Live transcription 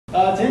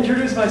To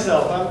introduce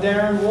myself, I'm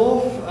Darren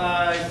Wolfe.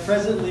 I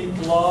presently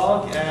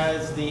blog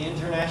as the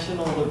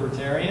International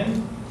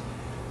Libertarian.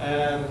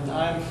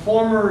 I'm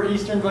former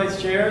Eastern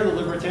Vice Chair of the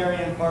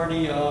Libertarian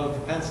Party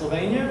of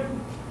Pennsylvania.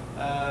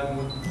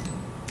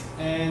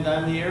 And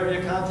I'm the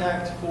area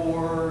contact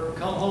for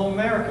Come Home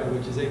America,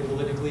 which is a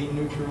politically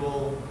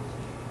neutral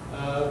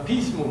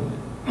peace movement.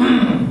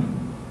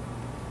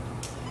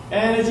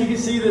 And as you can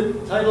see, the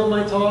title of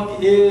my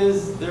talk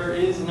is There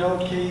Is No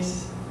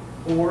Case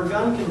for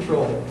Gun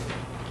Control.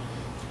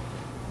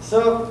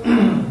 So,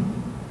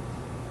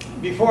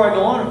 before I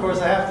go on, of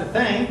course, I have to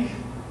thank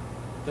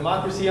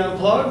Democracy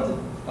Unplugged,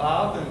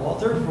 Bob and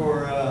Walter,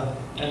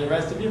 and the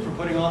rest of you for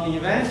putting on the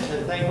event.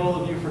 And thank all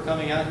of you for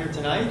coming out here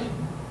tonight.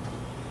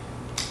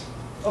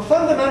 A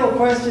fundamental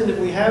question that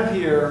we have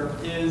here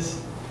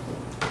is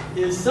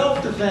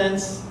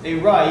self-defense a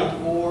right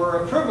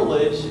or a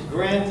privilege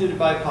granted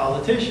by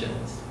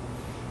politicians?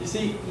 You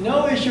see,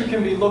 no issue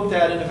can be looked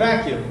at in a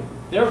vacuum.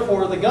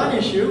 Therefore, the gun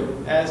issue,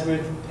 as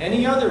with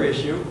any other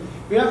issue,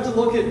 we have to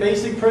look at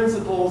basic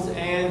principles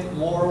and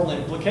moral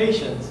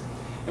implications.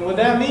 And what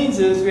that means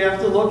is we have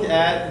to look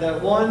at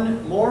that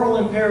one moral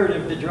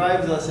imperative that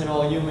drives us in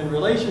all human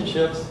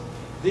relationships,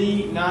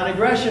 the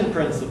non-aggression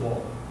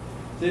principle.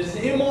 It is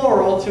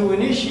immoral to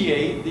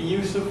initiate the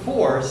use of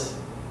force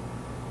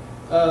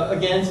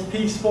against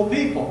peaceful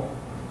people.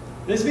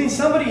 This means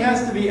somebody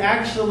has to be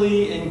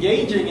actually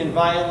engaging in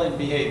violent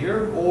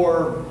behavior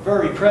or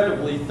very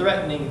credibly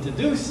threatening to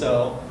do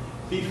so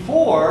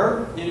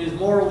before it is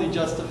morally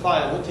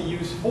justifiable to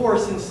use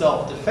force in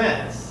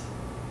self-defense.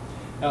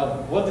 Now,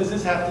 what does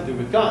this have to do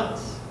with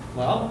guns?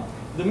 Well,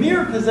 the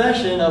mere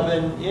possession of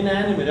an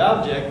inanimate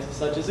object,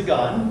 such as a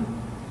gun,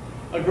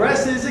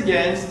 aggresses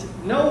against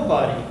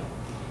nobody.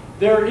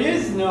 There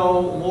is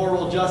no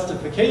moral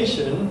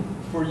justification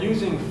for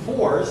using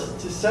force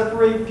to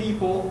separate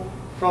people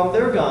from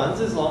their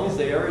guns as long as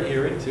they are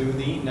adhering to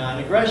the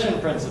non-aggression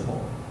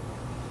principle.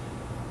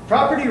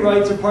 Property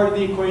rights are part of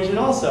the equation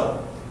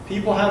also.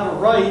 People have a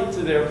right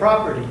to their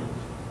property.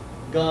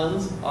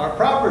 Guns are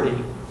property.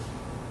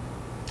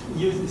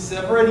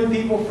 Separating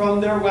people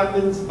from their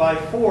weapons by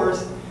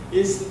force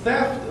is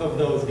theft of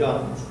those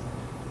guns.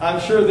 I'm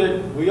sure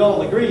that we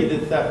all agree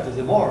that theft is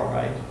immoral,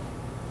 right?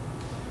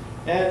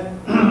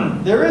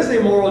 And there is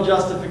a moral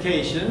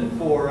justification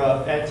for,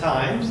 at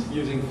times,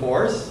 using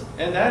force,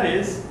 and that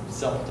is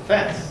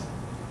self-defense.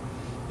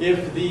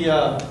 If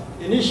the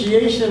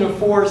initiation of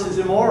force is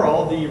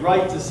immoral, the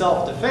right to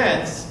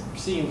self-defense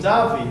seems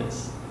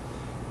obvious.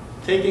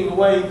 Taking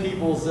away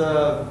people's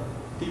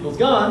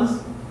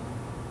guns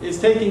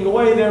is taking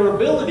away their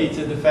ability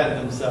to defend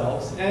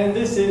themselves, and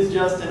this is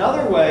just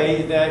another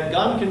way that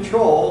gun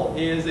control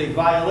is a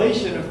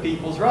violation of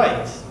people's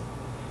rights.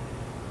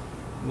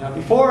 Now,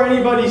 before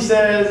anybody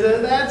says,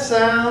 that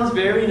sounds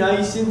very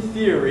nice in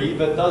theory,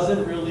 but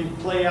doesn't really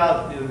play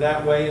out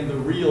that way in the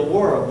real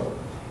world,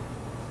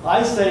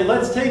 I say,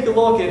 let's take a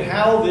look at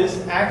how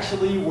this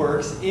actually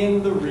works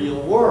in the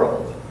real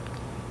world.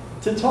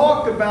 To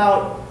talk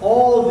about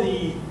all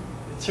the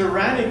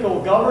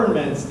tyrannical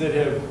governments that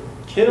have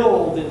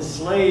killed,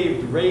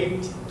 enslaved,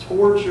 raped,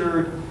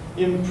 tortured,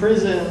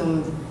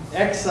 imprisoned,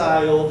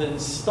 exiled,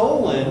 and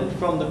stolen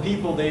from the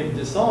people they've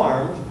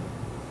disarmed,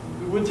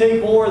 would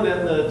take more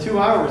than the 2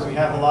 hours we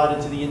have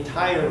allotted to the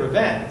entire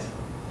event.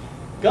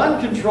 Gun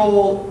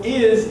control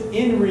is,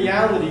 in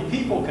reality,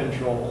 people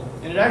control,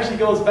 and it actually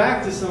goes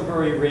back to some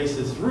very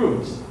racist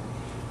roots.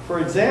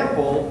 For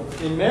example,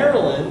 in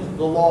Maryland,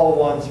 the law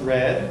once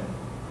read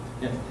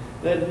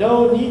that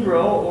no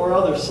Negro or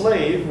other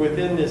slave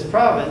within this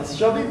province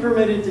shall be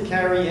permitted to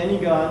carry any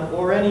gun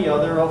or any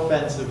other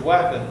offensive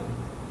weapon.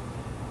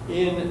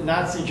 In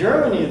Nazi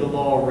Germany, the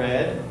law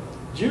read,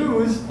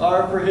 Jews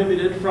are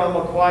prohibited from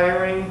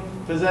acquiring,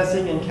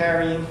 possessing, and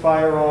carrying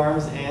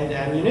firearms and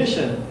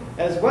ammunition,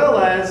 as well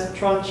as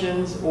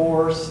truncheons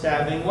or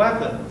stabbing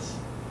weapons.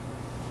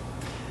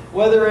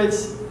 Whether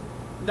it's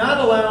not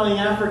allowing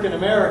African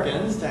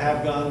Americans to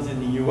have guns in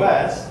the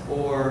US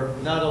or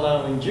not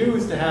allowing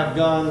Jews to have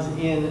guns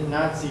in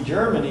Nazi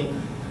Germany,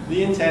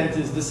 the intent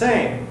is the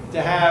same: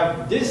 to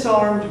have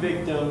disarmed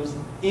victims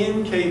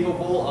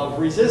incapable of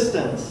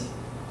resistance.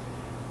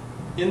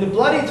 In the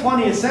bloody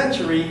 20th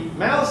century,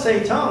 Mao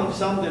Zedong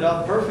summed it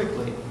up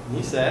perfectly.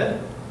 He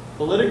said,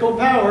 political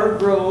power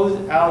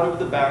grows out of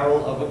the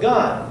barrel of a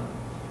gun.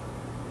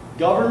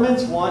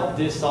 Governments want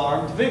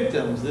disarmed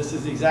victims. This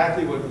is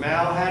exactly what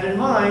Mao had in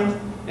mind,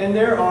 and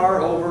there are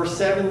over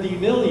 70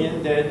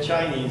 million dead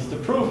Chinese to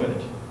prove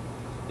it.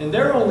 And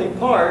they're only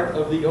part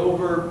of the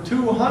over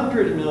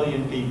 200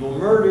 million people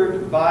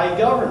murdered by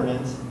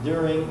governments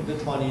during the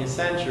 20th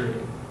century.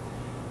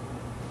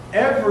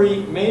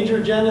 Every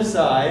major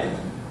genocide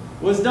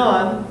was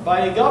done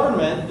by a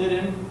government that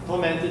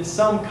implemented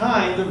some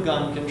kind of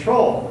gun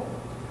control.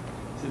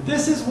 So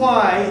this is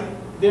why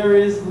there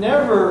is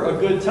never a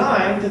good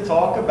time to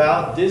talk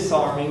about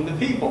disarming the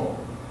people.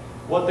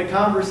 What the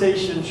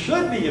conversation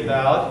should be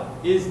about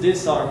is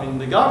disarming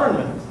the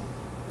government.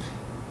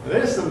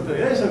 There's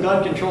some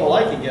gun control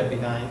I can get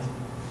behind.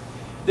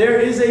 there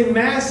is a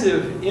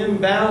massive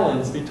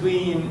imbalance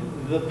between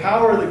the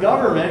power of the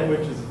government,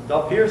 which is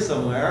up here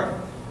somewhere,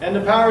 and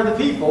the power of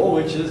the people,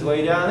 which is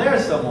way down there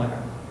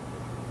somewhere.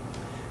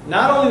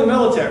 Not only the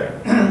military,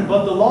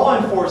 but the law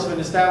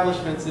enforcement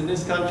establishments in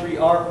this country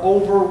are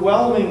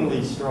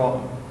overwhelmingly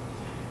strong.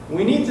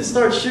 We need to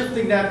start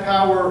shifting that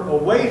power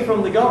away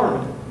from the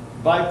government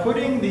by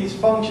putting these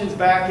functions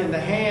back in the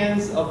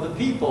hands of the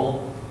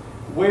people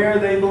where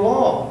they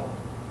belong.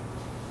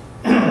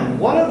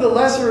 One of the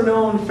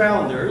lesser-known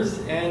founders,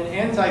 an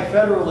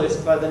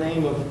anti-federalist by the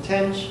name of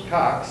Tench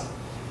Coxe,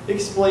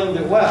 explained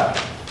it well.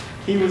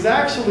 He was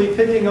actually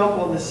picking up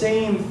on the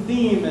same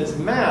theme as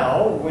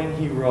Mao when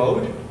he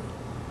wrote,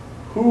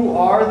 "Who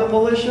are the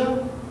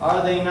militia?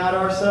 Are they not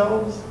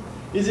ourselves?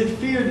 Is it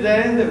feared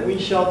then that we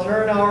shall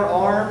turn our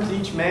arms,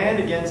 each man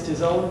against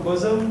his own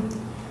bosom?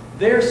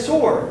 Their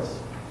swords,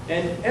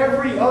 and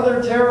every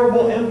other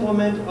terrible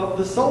implement of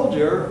the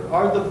soldier,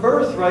 are the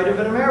birthright of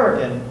an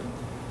American.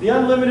 The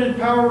unlimited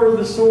power of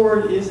the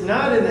sword is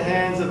not in the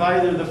hands of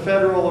either the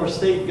federal or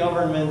state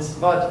governments,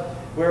 but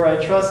where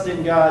I trust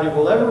in God, it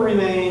will ever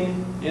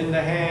remain in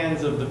the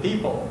hands of the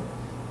people."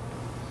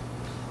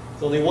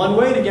 There's only one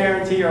way to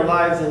guarantee our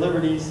lives and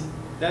liberties.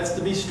 That's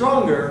to be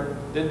stronger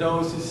than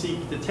those who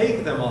seek to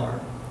take them are.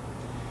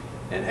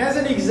 And as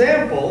an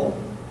example,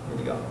 where'd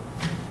you go?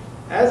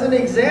 As an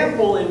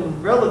example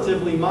in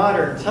relatively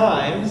modern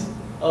times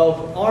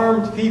of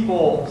armed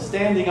people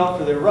standing up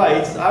for their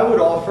rights, I would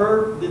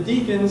offer the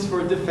Deacons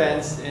for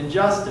Defense and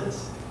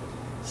Justice.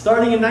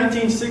 Starting in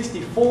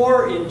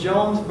 1964 in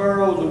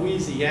Jonesboro,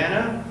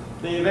 Louisiana,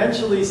 they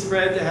eventually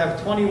spread to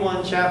have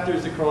 21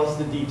 chapters across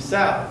the Deep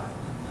South.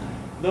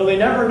 Though they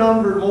never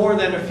numbered more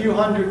than a few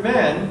hundred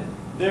men,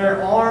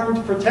 their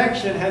armed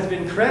protection has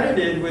been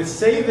credited with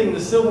saving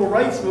the civil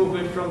rights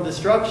movement from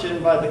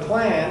destruction by the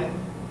Klan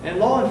and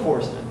law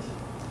enforcement.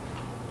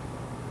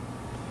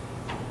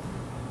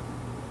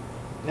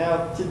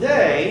 Now,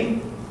 today,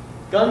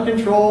 gun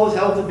control is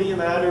held to be a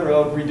matter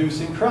of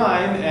reducing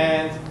crime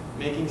and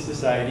making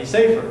society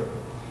safer.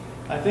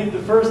 I think the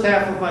first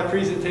half of my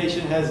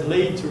presentation has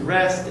laid to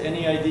rest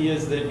any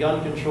ideas that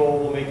gun control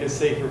will make us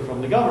safer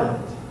from the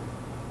government.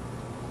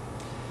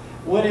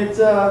 When it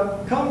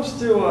comes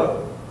to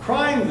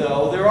crime,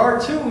 though, there are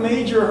two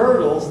major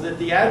hurdles that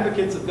the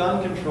advocates of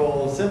gun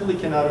control simply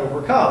cannot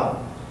overcome.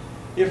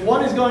 If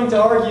one is going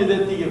to argue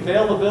that the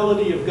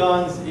availability of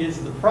guns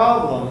is the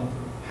problem,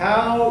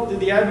 how do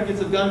the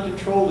advocates of gun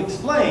control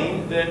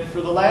explain that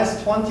for the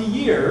last 20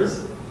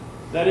 years,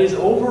 that is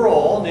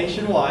overall,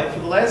 nationwide, for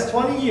the last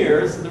 20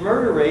 years, the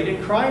murder rate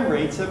and crime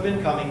rates have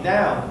been coming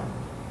down?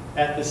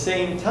 At the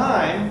same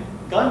time,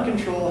 gun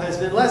control has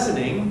been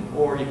lessening,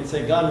 or you could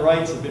say gun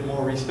rights have been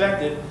more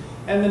respected,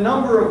 and the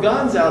number of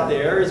guns out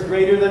there is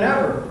greater than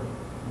ever.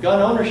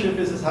 Gun ownership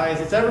is as high as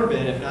it's ever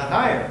been, if not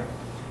higher.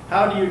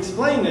 How do you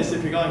explain this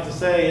if you're going to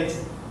say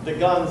it's the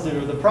guns that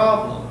are the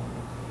problem?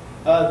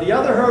 The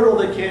other hurdle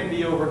that can't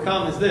be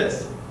overcome is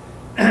this.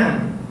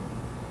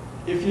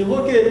 If you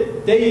look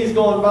at days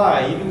gone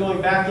by, even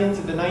going back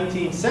into the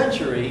 19th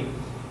century,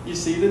 you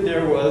see that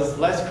there was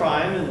less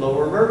crime and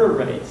lower murder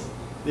rates.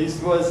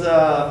 This was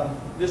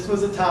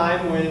a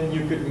time when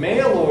you could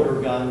mail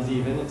order guns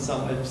even at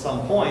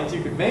some points.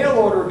 You could mail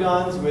order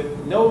guns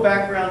with no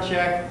background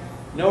check,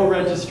 no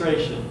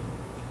registration.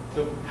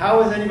 So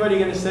how is anybody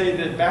going to say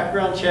that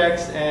background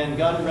checks and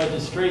gun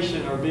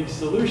registration are big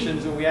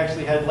solutions when we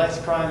actually had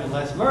less crime and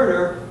less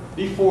murder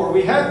before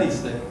we had these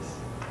things?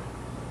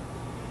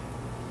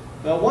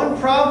 Now, one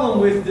problem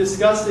with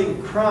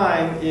discussing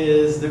crime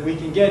is that we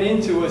can get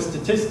into a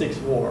statistics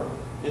war.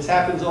 This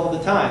happens all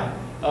the time.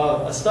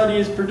 A study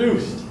is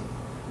produced.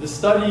 The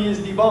study is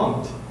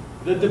debunked.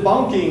 The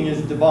debunking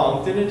is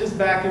debunked, and it just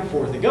back and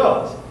forth it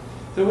goes.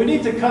 So we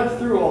need to cut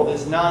through all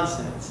this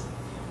nonsense.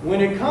 When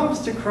it comes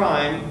to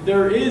crime,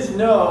 there is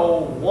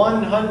no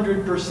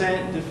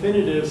 100%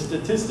 definitive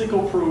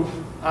statistical proof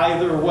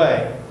either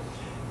way.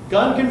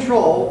 Gun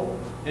control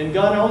and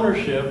gun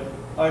ownership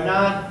are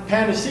not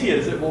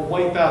panaceas that will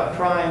wipe out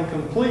crime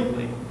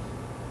completely.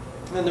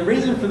 And the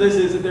reason for this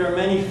is that there are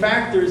many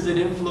factors that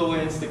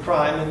influence the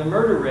crime and the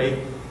murder rate,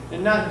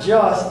 and not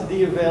just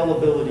the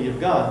availability of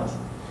guns.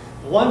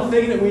 One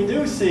thing that we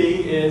do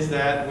see is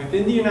that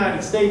within the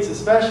United States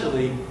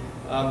especially,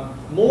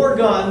 more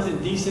guns in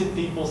decent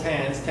people's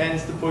hands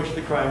tends to push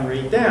the crime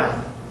rate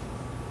down.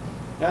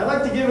 Now, I'd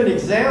like to give an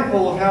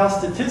example of how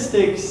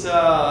statistics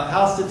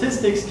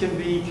can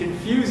be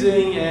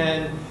confusing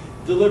and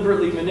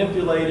deliberately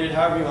manipulated,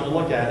 however you want to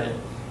look at it.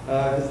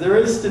 Because there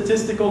is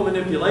statistical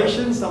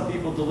manipulation. Some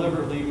people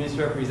deliberately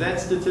misrepresent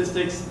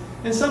statistics,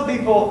 and some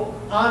people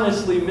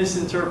honestly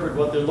misinterpret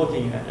what they're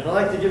looking at. And I'd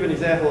like to give an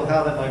example of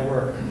how that might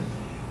work.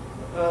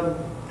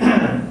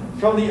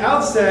 From the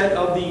outset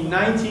of the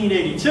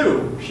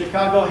 1982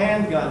 Chicago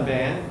handgun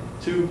ban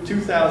to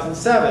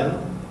 2007,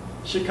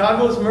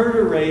 Chicago's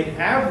murder rate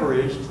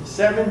averaged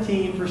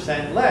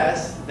 17%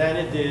 less than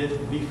it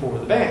did before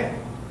the ban.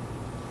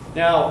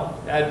 Now,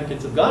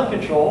 advocates of gun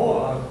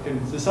control can,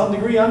 to some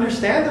degree,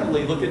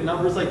 understandably look at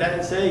numbers like that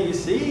and say, you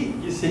see,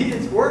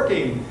 it's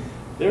working.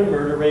 their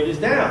murder rate is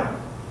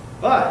down.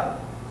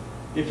 But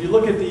if you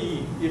look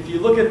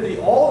at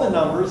all the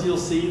numbers, you'll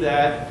see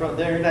that from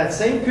there in that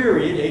same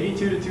period,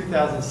 82 to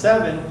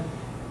 2007,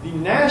 the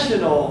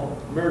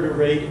national murder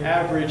rate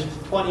averaged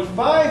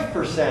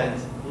 25%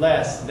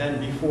 less than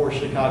before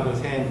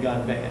Chicago's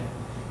handgun ban.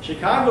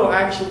 Chicago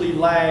actually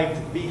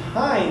lagged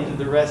behind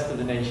the rest of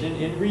the nation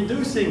in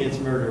reducing its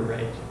murder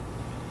rate.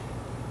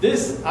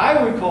 This,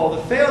 I would call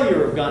the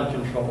failure of gun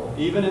control,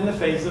 even in the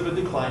face of a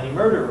declining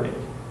murder rate.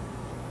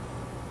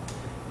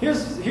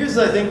 Here's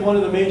I think, one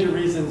of the major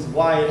reasons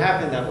why it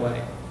happened that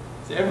way.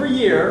 So every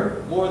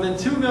year, more than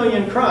 2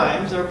 million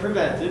crimes are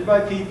prevented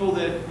by people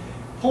that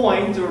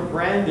point or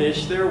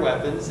brandish their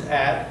weapons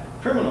at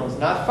criminals.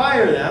 Not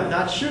fire them,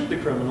 not shoot the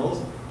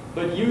criminals,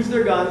 but use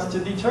their guns to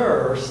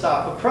deter or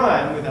stop a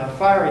crime without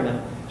firing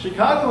them.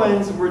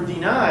 Chicagoans were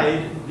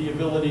denied the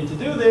ability to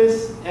do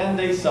this, and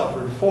they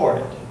suffered for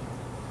it.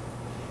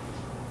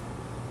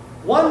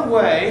 One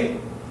way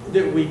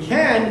that we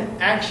can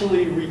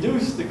actually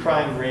reduce the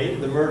crime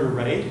rate, the murder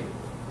rate,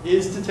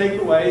 is to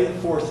take away the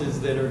forces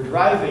that are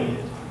driving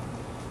it.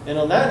 And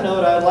on that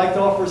note, I'd like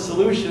to offer a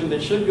solution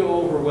that should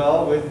go over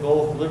well with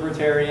both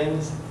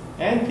libertarians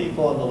and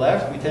people on the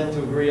left. We tend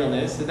to agree on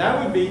this, and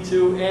that would be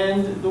to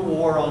end the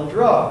war on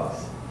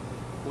drugs,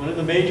 one of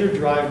the major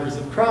drivers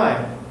of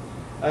crime.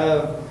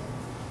 I'd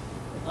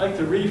like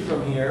to read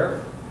from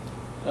here.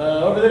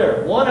 Over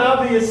there. One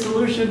obvious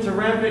solution to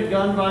rampant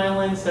gun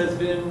violence has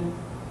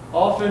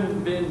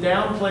often been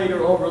downplayed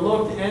or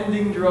overlooked: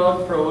 ending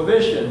drug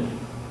prohibition.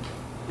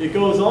 It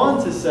goes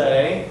on to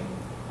say,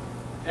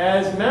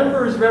 as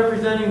members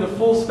representing the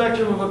full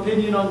spectrum of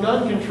opinion on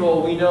gun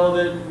control, we know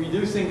that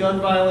reducing gun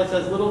violence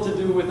has little to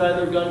do with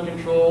either gun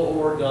control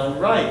or gun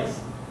rights.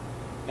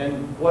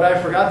 And what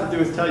I forgot to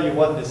do is tell you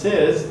what this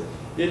is.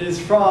 It is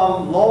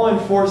from Law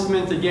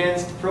Enforcement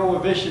Against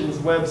Prohibition's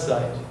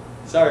website.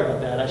 Sorry about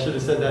that, I should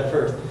have said that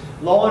first.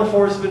 Law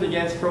Enforcement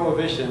Against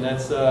Prohibition,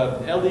 that's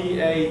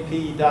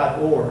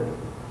leap.org.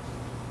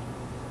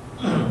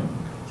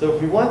 So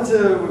if we want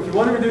to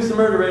reduce the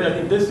murder rate, I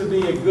think this would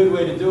be a good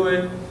way to do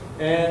it.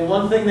 And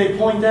one thing they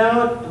point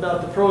out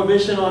about the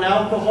prohibition on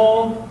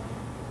alcohol,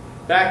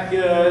 back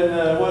in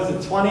the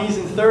 20s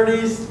and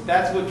 30s,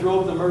 that's what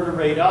drove the murder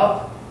rate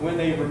up. When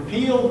they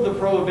repealed the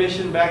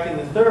prohibition back in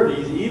the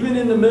 30s, even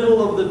in the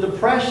middle of the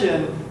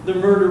Depression, the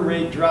murder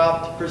rate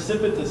dropped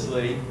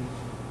precipitously.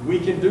 We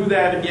can do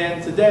that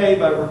again today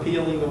by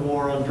repealing the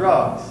war on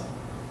drugs.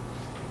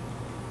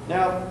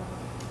 Now,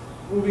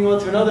 moving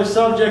on to another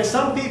subject,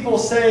 some people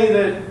say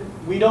that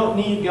we don't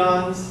need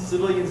guns,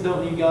 civilians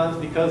don't need guns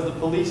because the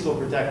police will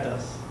protect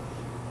us.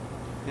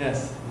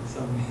 Yes.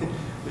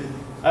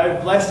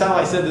 Last time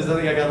I said this, I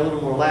think I got a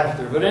little more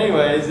laughter. But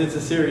anyways, it's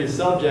a serious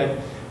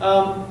subject.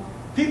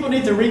 People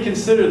need to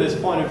reconsider this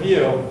point of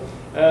view.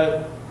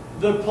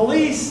 The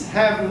police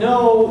have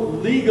no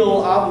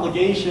legal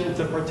obligation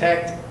to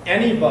protect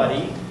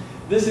anybody.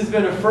 This has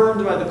been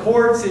affirmed by the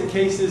courts in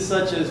cases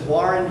such as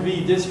Warren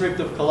v. District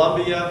of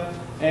Columbia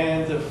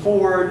and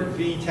Ford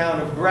v. Town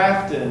of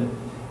Grafton.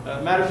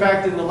 Matter of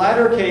fact, in the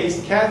latter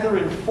case,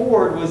 Catherine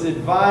Ford was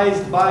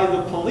advised by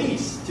the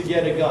police to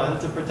get a gun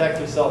to protect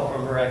herself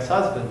from her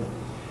ex-husband.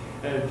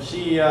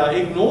 She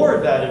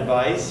ignored that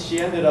advice. She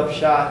ended up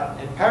shot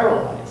and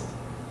paralyzed.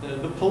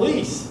 The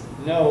police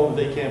know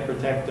they can't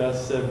protect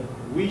us, so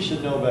we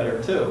should know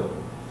better too.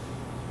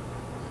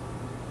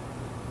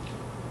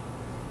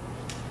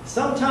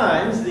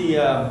 Sometimes the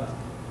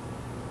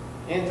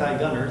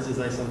anti-gunners, as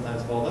I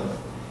sometimes call them,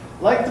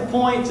 like to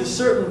point to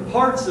certain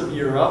parts of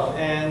Europe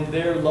and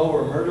their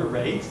lower murder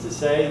rates to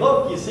say,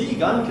 look, you see,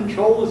 gun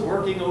control is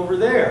working over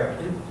there.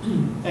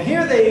 And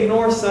here they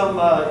ignore some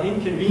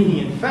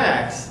inconvenient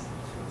facts.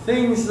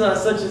 Things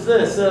such as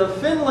this.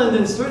 Finland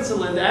and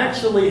Switzerland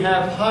actually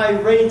have high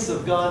rates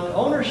of gun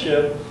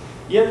ownership,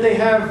 yet they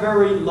have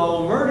very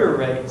low murder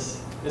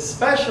rates.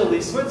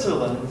 Especially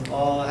Switzerland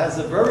has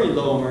a very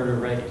low murder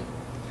rate.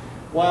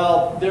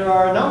 While there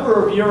are a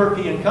number of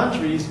European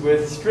countries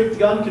with strict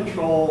gun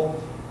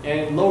control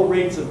and low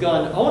rates of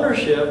gun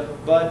ownership,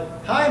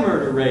 but high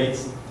murder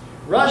rates,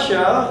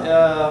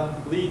 Russia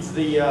leads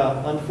the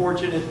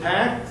unfortunate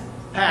pack,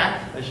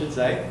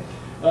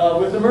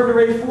 with a murder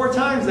rate 4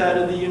 times that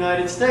of the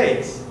United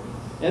States.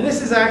 And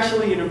this is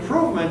actually an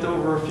improvement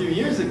over a few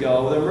years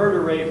ago. The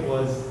murder rate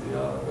was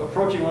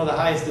approaching one of the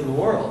highest in the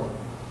world.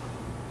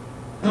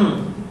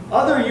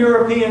 Other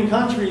European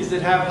countries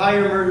that have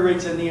higher murder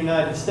rates than the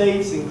United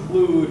States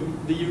include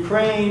the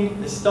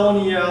Ukraine,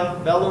 Estonia,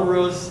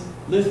 Belarus,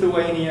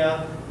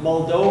 Lithuania,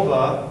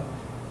 Moldova,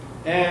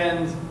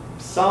 and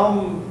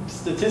some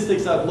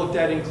statistics I've looked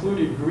at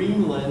included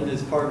Greenland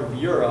as part of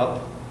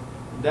Europe.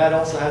 That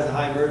also has a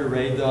high murder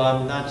rate, though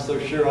I'm not so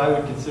sure I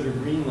would consider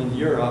Greenland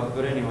Europe,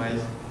 but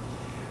anyways.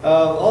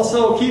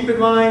 Also keep in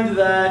mind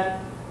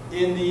that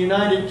in the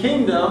United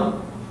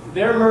Kingdom,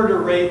 their murder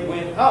rate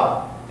went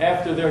up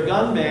after their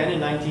gun ban in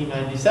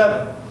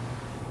 1997.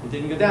 It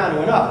didn't go down, it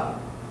went up.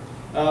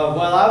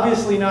 While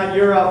obviously not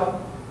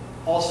Europe,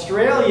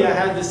 Australia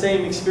had the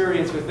same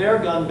experience with their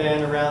gun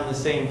ban around the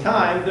same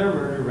time. Their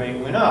murder rate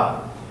went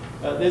up.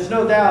 There's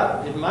no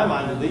doubt, in my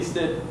mind at least,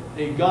 that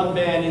a gun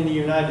ban in the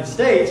United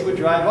States would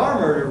drive our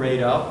murder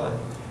rate up.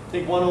 I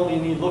think one only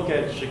need look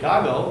at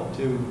Chicago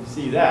to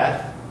see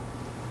that.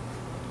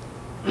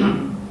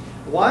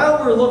 While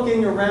we're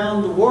looking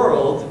around the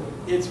world,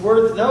 it's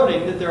worth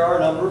noting that there are a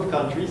number of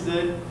countries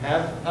that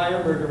have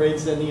higher murder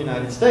rates than the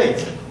United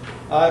States.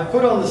 I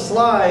put on the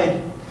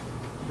slide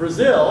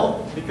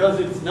Brazil because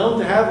it's known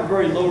to have a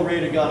very low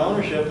rate of gun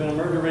ownership and a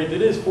murder rate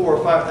that is 4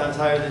 or 5 times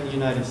higher than the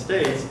United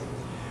States.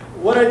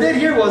 What I did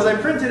here was I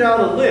printed out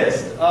a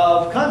list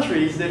of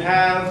countries that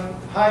have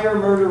higher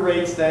murder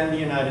rates than the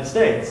United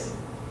States.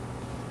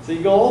 So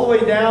you go all the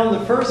way down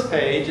the first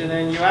page, and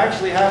then you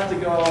actually have to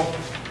go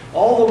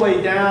all the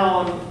way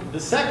down the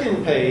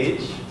second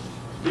page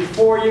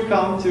before you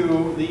come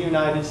to the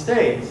United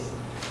States.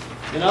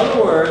 In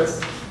other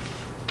words,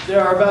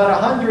 there are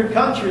about 100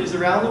 countries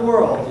around the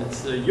world.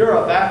 It's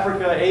Europe,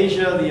 Africa,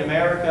 Asia, the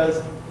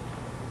Americas.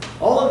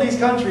 All of these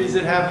countries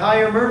that have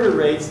higher murder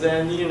rates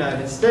than the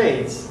United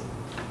States.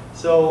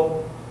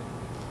 So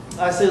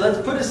I say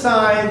let's put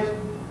aside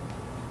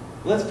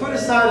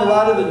a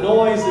lot of the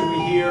noise that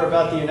we hear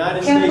about the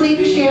United States.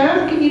 Kathleen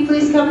Sheriff, can you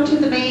please come to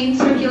the main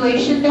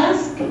circulation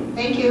desk?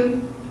 Thank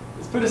you.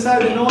 Let's put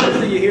aside the noise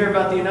that you hear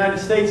about the United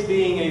States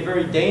being a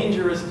very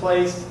dangerous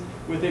place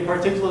with a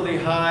particularly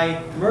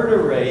high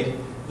murder rate.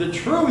 The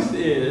truth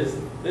is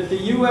that the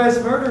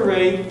U.S. murder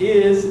rate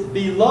is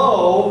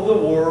below the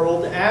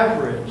world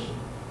average.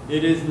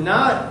 It is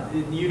not,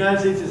 the United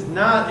States is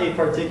not a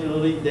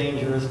particularly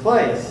dangerous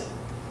place.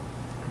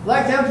 I'd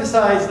like to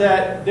emphasize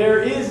that there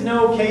is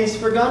no case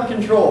for gun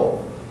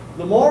control.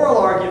 The moral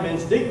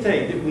arguments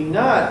dictate that we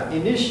not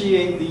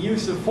initiate the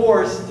use of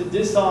force to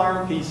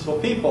disarm peaceful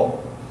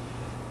people.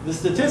 The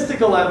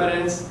statistical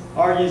evidence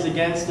argues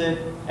against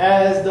it,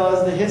 as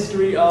does the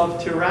history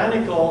of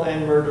tyrannical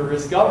and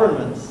murderous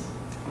governments.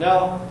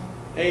 Now,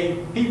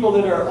 people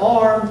that are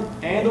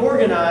armed and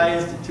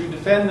organized to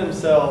defend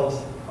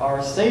themselves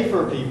are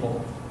safer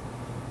people.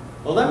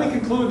 Well, let me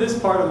conclude this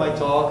part of my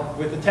talk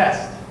with a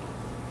test.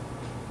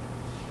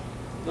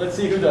 Let's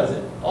see who does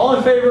it. All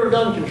in favor of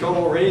gun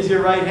control, raise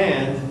your right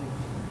hand.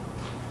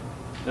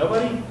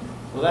 Nobody?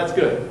 Well, that's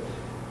good.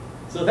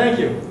 So thank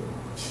you.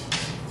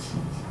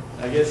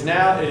 I guess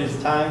now it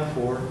is time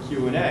for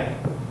Q&A.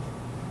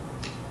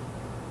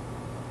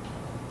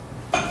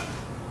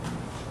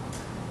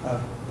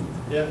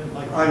 Yeah,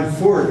 I'm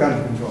for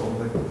gun control,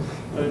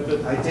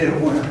 but I didn't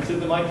want to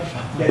the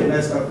microphone. Get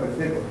messed up with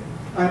it.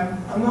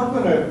 I'm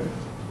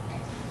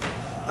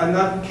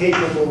not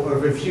capable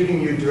of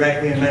refuting you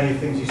directly in many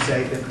things you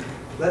say, but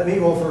let me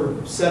offer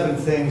 7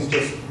 things,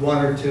 just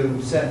 1 or 2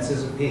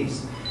 sentences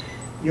apiece.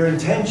 Your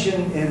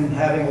intention in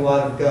having a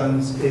lot of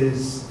guns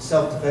is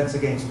self-defense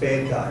against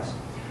bad guys.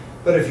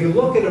 But if you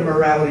look at a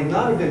morality,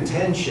 not of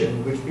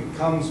intention, which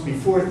comes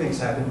before things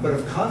happen, but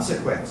of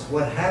consequence,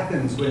 what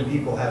happens when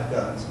people have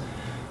guns,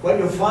 what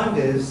you'll find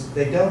is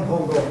they don't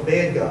hold off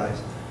bad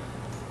guys.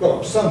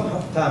 Well,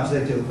 sometimes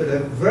they do, but a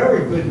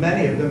very good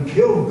many of them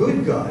kill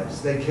good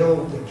guys. They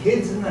kill the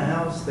kids in the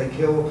house, they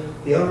kill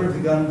the owner of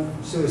the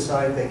gun,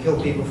 suicide, they kill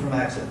people from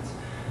accidents.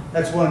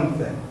 That's one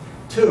thing.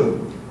 2,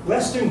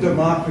 Western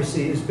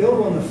democracy is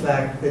built on the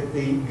fact that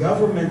the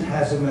government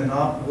has a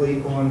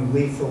monopoly on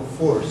lethal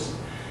force.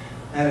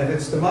 And if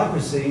it's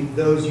democracy,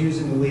 those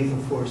using the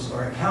lethal force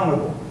are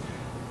accountable.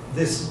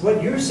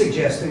 What you're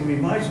suggesting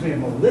reminds me of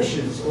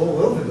militias all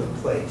over the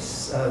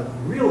place,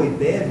 really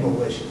bad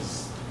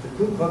militias. The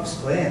Ku Klux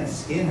Klan,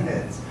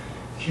 skinheads,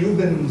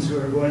 Cubans who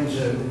are going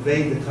to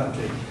invade the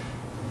country.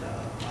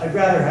 I'd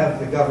rather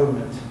have the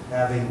government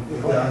having the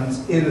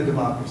guns in a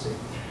democracy.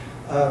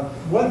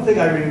 One thing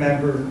I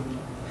remember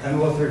an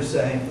author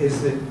saying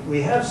is that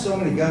we have so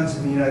many guns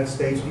in the United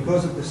States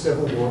because of the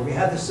Civil War. We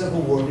had the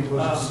Civil War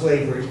because of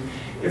slavery.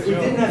 If we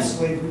didn't have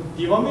slavery...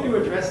 Do you want me to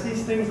address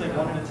these things like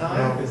one at a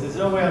time? Because there's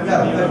no way I'm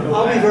going to be able to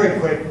go back. I'll be very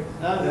quick.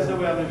 No, there's no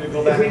way I'm going to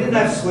go back. If we didn't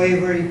have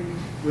slavery,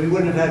 we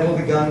wouldn't have had all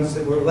the guns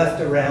that were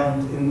left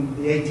around in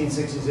the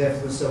 1860s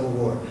after the Civil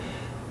War.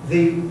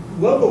 The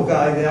local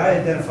guy that I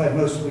identified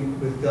mostly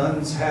with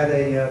guns had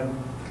a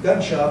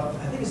gun shop.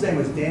 I think his name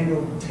was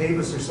Daniel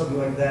Tavis or something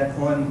like that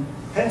on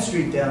Penn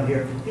Street down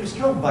here. He was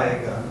killed by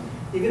a gun,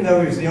 even though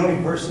he was the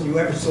only person you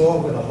ever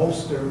saw with a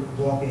holster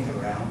walking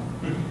around.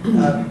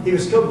 He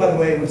was killed, by the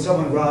way, when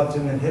someone robbed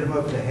him and hit him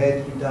over the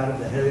head. He died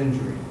of a head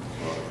injury.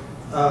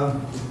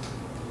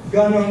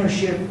 Gun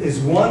ownership is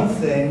one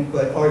thing,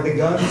 but are the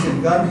guns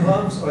in gun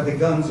clubs? Are the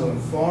guns on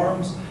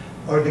farms?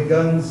 Are the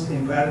guns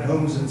in private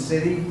homes and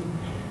city?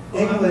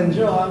 England.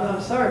 Joe,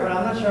 I'm sorry, but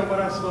I'm not sure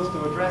what I'm supposed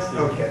to address here.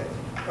 Okay.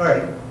 All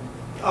right.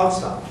 I'll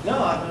stop.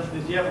 No,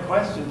 if you have a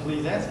question,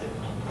 please ask it.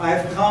 I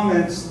have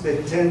comments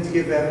that tend to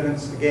give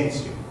evidence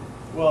against you.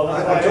 Well,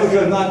 that's why I told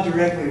you I'm not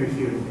directly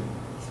refuting you.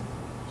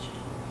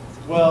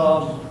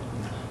 Well,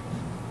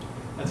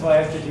 that's why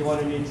I asked if you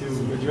wanted me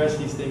to address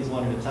these things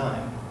one at a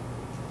time.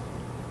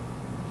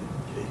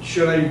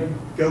 Should I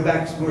go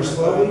back more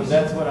slowly?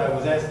 That's what I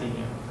was asking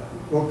you.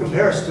 Well,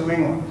 compare us to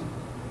England.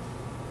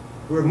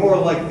 We're more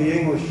like the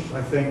English,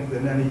 I think,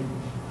 than any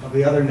of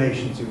the other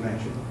nations you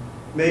mentioned.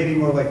 maybe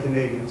more like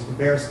Canadians,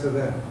 compares to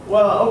them.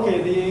 Well,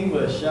 okay, the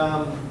English.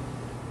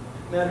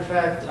 Matter of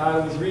fact, I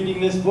was reading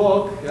this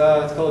book.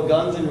 It's called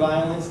Guns and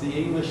Violence, The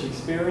English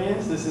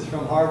Experience. This is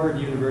from Harvard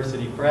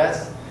University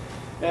Press.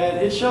 And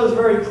it shows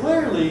very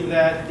clearly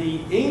that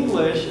the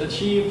English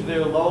achieved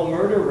their low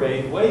murder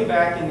rate way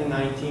back in the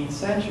 19th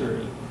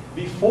century,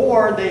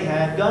 before they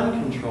had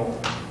gun control.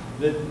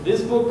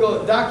 This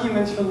book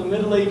documents from the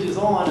Middle Ages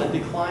on a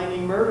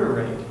declining murder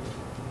rate.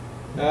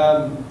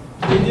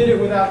 They did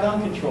it without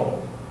gun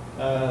control.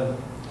 I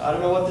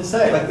don't know what to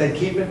say. But they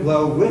keep it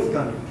low with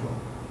gun control.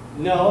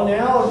 No,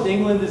 now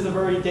England is a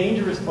very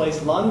dangerous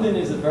place. London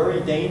is a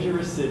very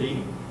dangerous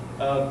city.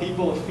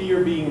 People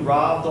fear being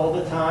robbed all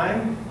the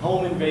time.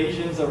 Home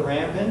invasions are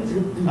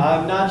rampant.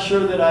 I'm not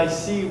sure that I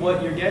see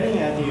what you're getting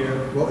at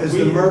here. Well, is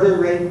the murder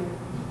rate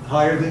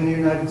higher than the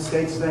United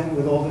States then,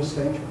 with all this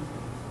danger?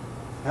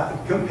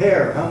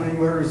 Compare how many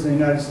murders in the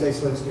United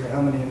States last year,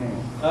 how many in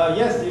England?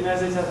 Yes, the United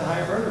States has a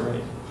higher murder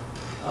rate.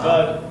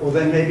 Well,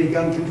 then maybe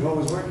gun control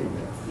was working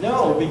there.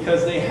 No,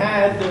 because they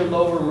had their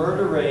lower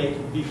murder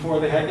rate before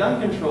they had gun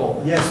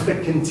control. Yes,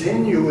 but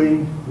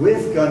continuing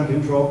with gun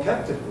control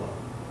kept it low.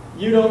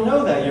 You don't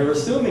know that. You're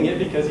assuming it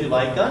because you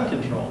like gun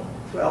control.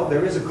 Well,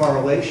 there is a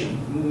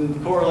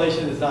correlation.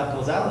 Correlation is not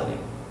causality.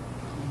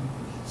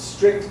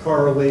 Strict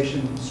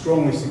correlation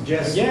strongly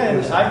suggests.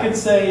 Again, I could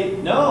say,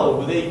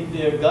 no,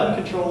 their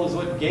gun control is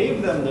what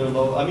gave them their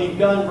low,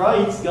 gun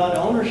rights, gun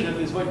ownership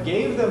is what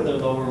gave them their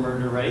lower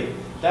murder rate.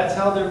 That's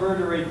how their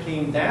murder rate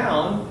came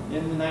down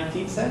in the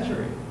 19th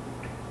century.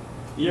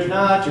 Do you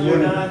want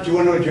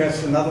to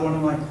address another one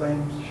of my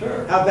claims?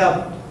 Sure. How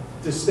about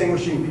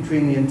distinguishing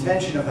between the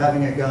intention of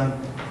having a gun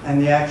and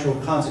the actual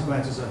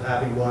consequences of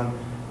having one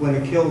when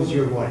it kills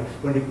your wife,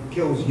 when it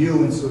kills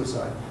you in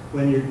suicide,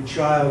 when your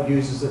child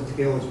uses it to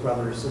kill his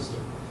brother or sister?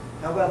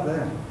 How about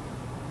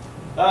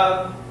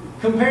that?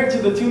 Compared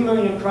to the 2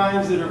 million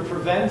crimes that are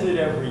prevented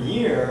every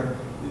year,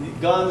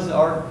 guns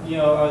are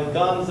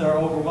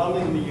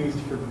overwhelmingly used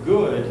for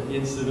good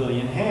in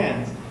civilian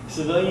hands.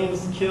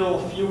 Civilians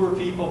kill fewer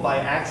people by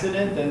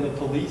accident than the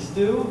police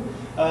do.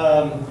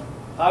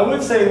 I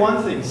would say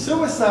one thing: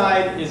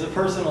 suicide is a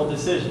personal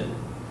decision.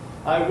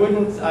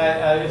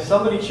 If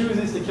somebody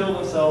chooses to kill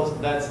themselves,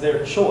 that's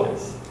their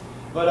choice.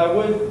 But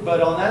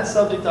on that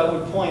subject, I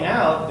would point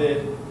out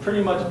that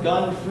pretty much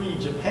gun-free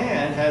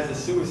Japan has a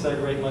suicide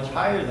rate much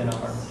higher than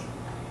ours.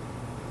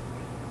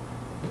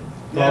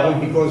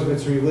 Probably because of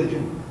its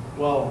religion.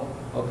 Well,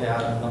 okay,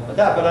 I don't know about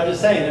that, but I'm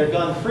just saying they're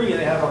gun-free and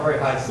they have a very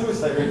high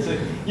suicide rate. So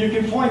you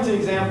can point to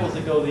examples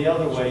that go the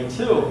other way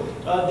too.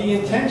 The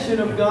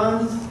intention of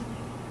guns,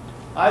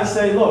 I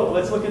say, look,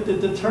 let's look at the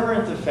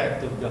deterrent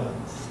effect of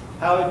guns,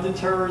 how it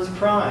deters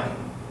crime.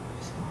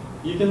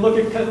 You can look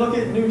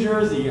at New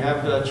Jersey. You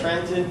have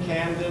Trenton,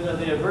 Camden.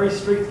 They have very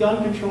strict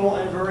gun control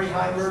and very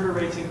high murder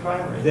rates and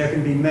crime rates. There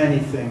can be many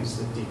things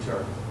that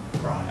deter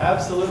crime.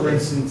 Absolutely. For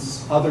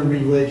instance, other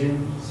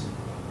religions,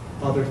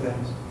 other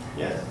things.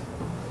 Yes.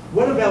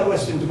 What about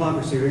Western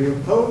democracy? Are you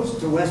opposed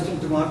to Western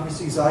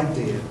democracy's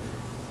idea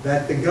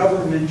that the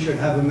government should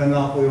have a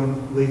monopoly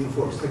on lethal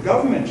force? The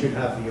government should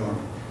have the army.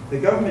 The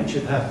government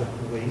should have the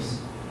police,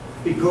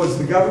 because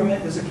the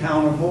government is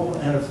accountable,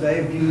 and if they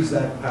abuse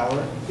that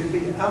power, it can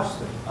be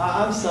ousted.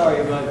 I'm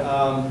sorry, but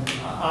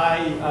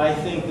I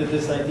think that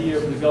this idea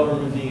of the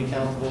government being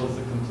accountable is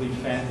a complete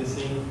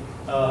fantasy.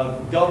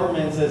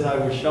 Governments, as I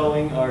was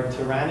showing, are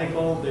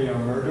tyrannical. They are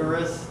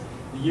murderous.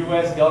 The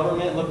U.S.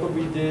 government, look what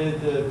we did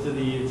to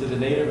the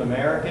Native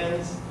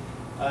Americans.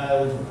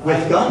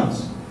 With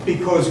guns,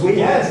 because we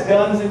had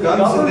guns in the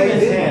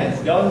government's hands.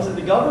 hands. Guns in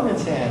the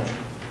government's hands.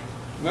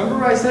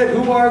 Remember I said,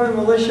 who are the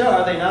militia?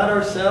 Are they not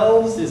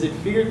ourselves? Is it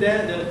feared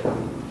that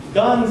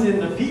guns in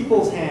the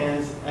people's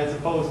hands as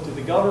opposed to the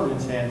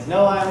government's hands?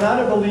 No, I'm not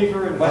a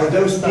believer in Western Are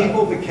those style.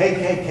 people, the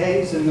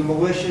KKKs and the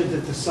militia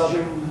that the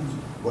Southern,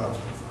 well,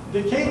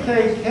 the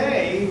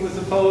KKK was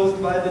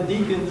opposed by the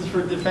Deacons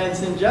for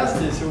Defense and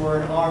Justice, who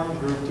were an armed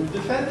group who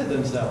defended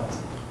themselves.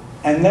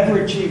 and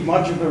never achieved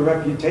much of a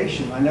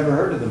reputation. I never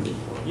heard of them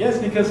before. Yes,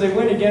 because they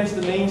went against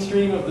the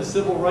mainstream of the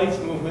civil rights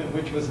movement,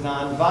 which was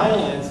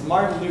nonviolence.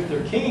 Martin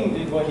Luther King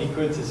did what he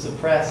could to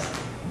suppress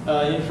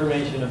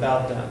information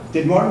about them.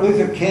 Did Martin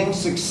Luther King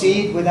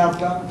succeed without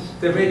guns?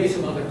 There may be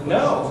some other questions.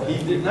 No,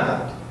 he did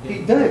not. He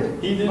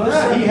did. He did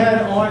not.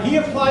 He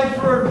applied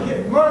for,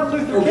 Martin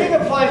Luther King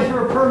applied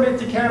for a permit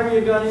to carry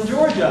a gun in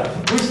Georgia,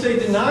 which they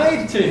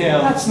denied to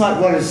him. That's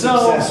not what his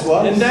success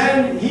was. And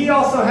then he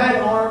also had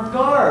armed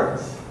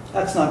guards.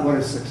 That's not what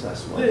his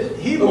success was.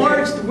 He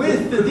marched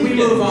with the Could we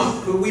Deacons. move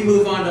on? Could we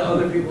move on to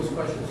other people's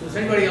questions? Does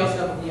anybody else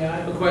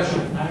have a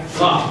question?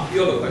 Bob, you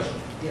have a question.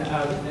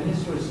 Yeah, and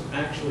this was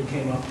actually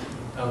came up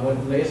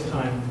when last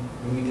time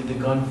when we did the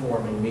gun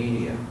forum in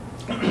media,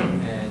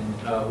 and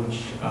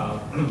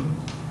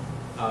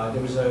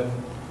there was a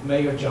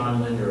Mayor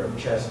John Linder of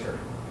Chester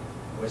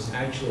was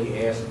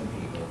actually asking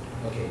people,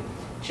 okay,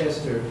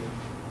 Chester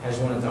has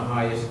one of the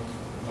highest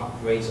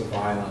rates of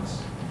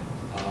violence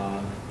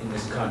in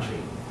this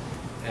country,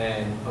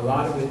 and a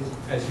lot of it,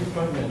 as you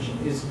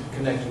mentioned, is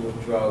connected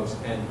with drugs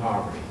and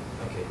poverty.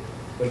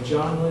 But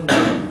John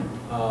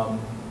Linder,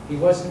 he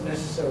wasn't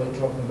necessarily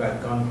talking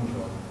about gun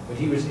control, but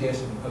he was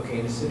asking, okay,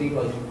 in a city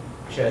like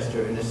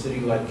Chester, in a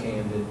city like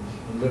Camden,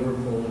 in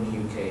Liverpool in the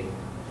UK,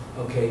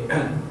 okay,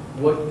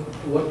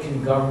 what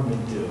can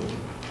government do?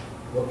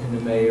 What can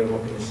the mayor,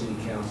 what can the city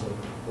council,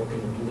 what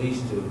can the police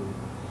do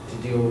to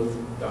deal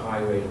with the high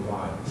rate of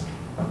violence?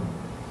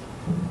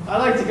 I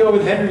like to go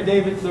with Henry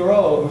David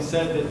Thoreau, who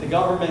said that the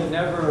government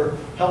never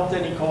helped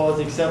any cause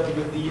except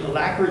with the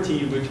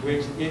alacrity with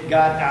which it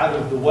got out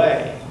of the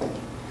way.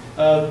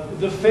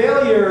 The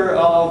failure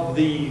of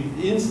the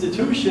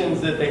institutions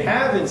that they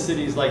have in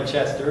cities like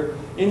Chester,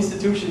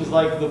 institutions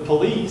like the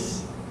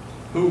police,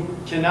 who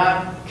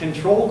cannot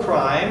control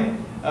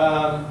crime,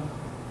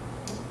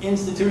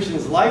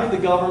 institutions like the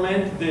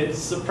government that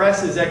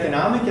suppresses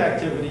economic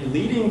activity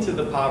leading to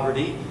the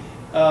poverty,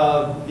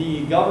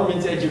 the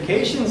government's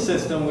education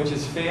system, which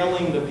is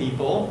failing the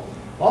people.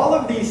 All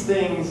of these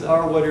things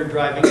are what are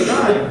driving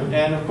crime.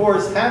 And of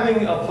course,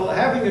 having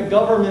a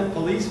government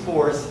police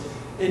force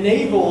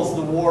enables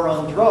the war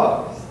on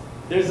drugs.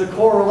 There's a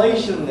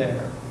correlation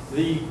there.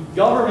 The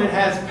government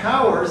has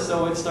power,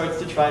 so it starts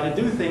to try to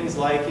do things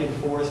like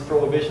enforce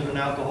prohibition on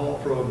alcohol,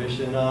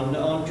 prohibition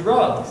on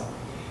drugs.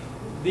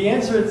 The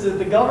answer is that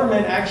the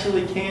government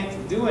actually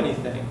can't do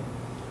anything.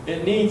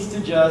 It needs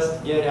to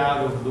just get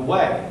out of the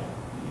way.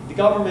 The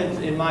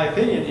government, in my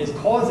opinion, is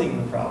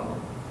causing the problem.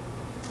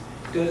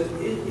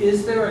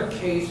 Is there a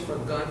case for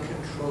gun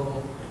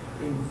control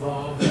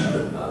involving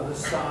the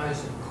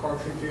size of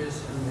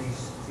cartridges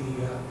and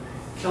the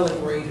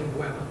killing rate of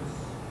weapons?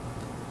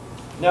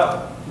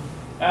 No.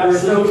 There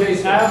is no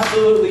case.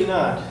 Absolutely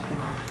not.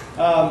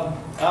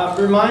 I'm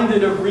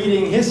reminded of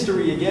reading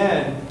history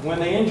again. When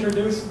they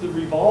introduced the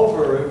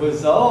revolver, it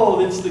was, oh,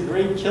 it's the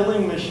great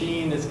killing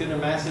machine that's going to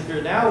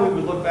massacre. Now we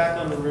would look back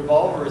on the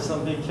revolver as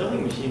some big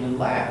killing machine and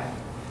laugh.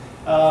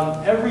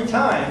 Every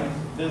time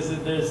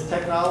there's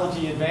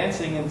technology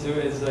advancing into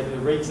it, it's like the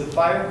rates of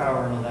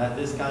firepower and all that,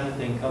 this kind of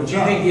thing comes But you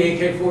up. think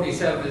the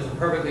AK-47 is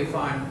perfectly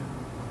fine?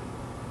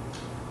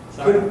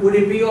 Sorry? Would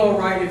it be all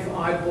right if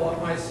I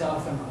bought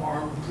myself an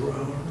armed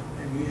drone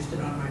and used it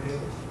on my neighbors?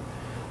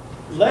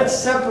 Let's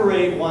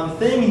separate one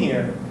thing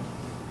here.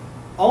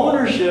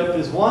 Ownership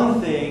is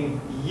one thing,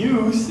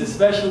 use,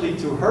 especially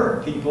to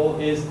hurt people,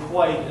 is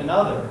quite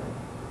another.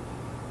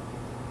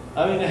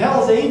 I mean, the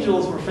Hells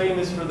Angels were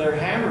famous for their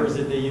hammers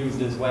that they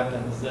used as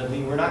weapons. I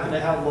mean, we're not going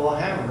to outlaw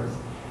hammers.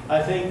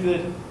 I think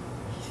that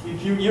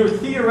if you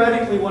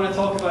theoretically want to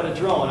talk about a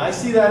drone, I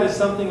see that as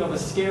something of a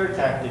scare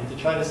tactic to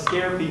try to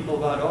scare people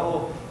about,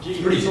 oh, gee,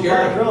 It's pretty you buy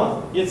a scary.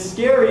 drone. It's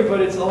scary,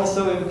 but it's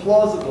also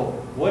implausible.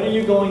 What are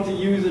you going to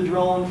use a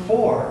drone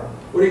for?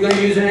 What are you going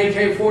to use an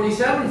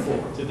AK-47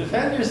 for? To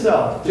defend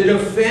yourself. To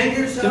defend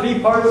yourself? To be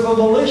part of a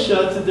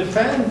militia to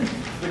defend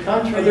the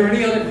country. Are there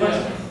any other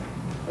questions?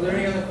 Are there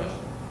any other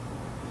questions?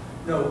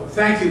 No.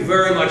 Thank you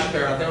very much,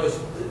 Darren. That was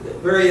a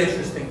very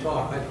interesting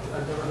talk.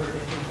 I've never heard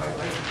anything quite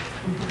like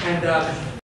it. And